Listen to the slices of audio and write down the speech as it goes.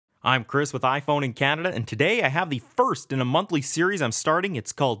I'm Chris with iPhone in Canada, and today I have the first in a monthly series I'm starting.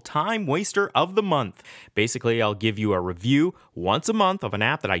 It's called Time Waster of the Month. Basically, I'll give you a review once a month of an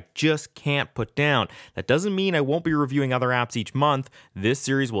app that I just can't put down. That doesn't mean I won't be reviewing other apps each month. This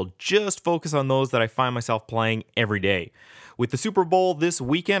series will just focus on those that I find myself playing every day. With the Super Bowl this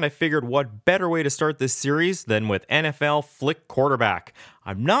weekend, I figured what better way to start this series than with NFL Flick Quarterback.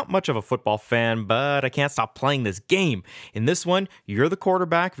 I'm not much of a football fan, but I can't stop playing this game. In this one, you're the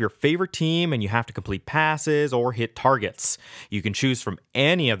quarterback of your favorite team and you have to complete passes or hit targets. You can choose from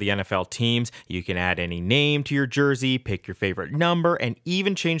any of the NFL teams, you can add any name to your jersey, pick your favorite number, and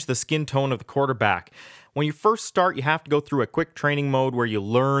even change the skin tone of the quarterback. When you first start, you have to go through a quick training mode where you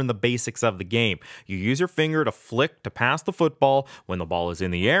learn the basics of the game. You use your finger to flick to pass the football. When the ball is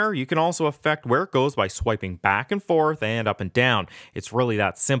in the air, you can also affect where it goes by swiping back and forth and up and down. It's really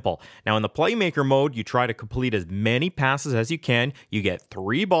that simple. Now in the playmaker mode, you try to complete as many passes as you can. You get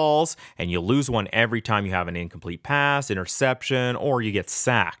 3 balls, and you lose one every time you have an incomplete pass, interception, or you get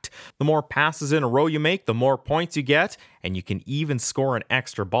sacked. The more passes in a row you make, the more points you get, and you can even score an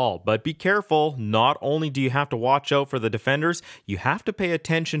extra ball. But be careful, not only do you have to watch out for the defenders, you have to pay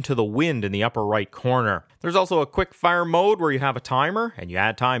attention to the wind in the upper right corner. There's also a quick fire mode where you have a timer, and you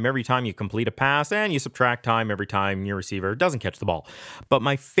add time every time you complete a pass, and you subtract time every time your receiver doesn't catch the ball. But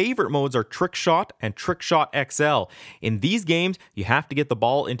my favorite modes are Trick Shot and Trick Shot XL. In these games, you have to get the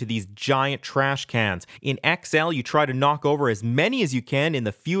ball into these giant trash cans. In XL, you try to knock over as many as you can in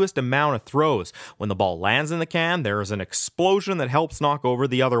the fewest amount of throws. When the ball lands in the can, there is an explosion that helps knock over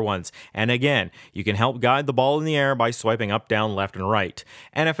the other ones. And again, you can help guide the ball in the air by swiping up, down, left, and right.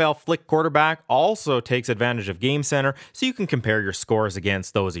 NFL Flick Quarterback also takes advantage of Game Center, so you can compare your scores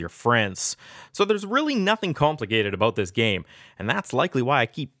against those of your friends. So there's really nothing complicated about this game, and that's likely why I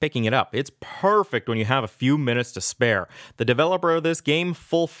keep picking it up. It's perfect when you have a few minutes to spare. The developer of this game,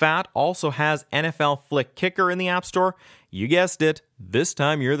 Full Fat, also has NFL Flick Kicker in the App Store. You guessed it, this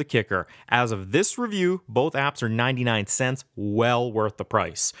time you're the kicker. As of this review, both apps are 99 cents, well worth the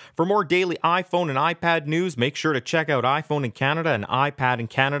price. For more daily iPhone and iPad news, make sure to check out iPhone in Canada and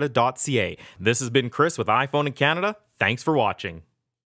iPadincanada.ca. This has been Chris with iPhone in Canada. Thanks for watching.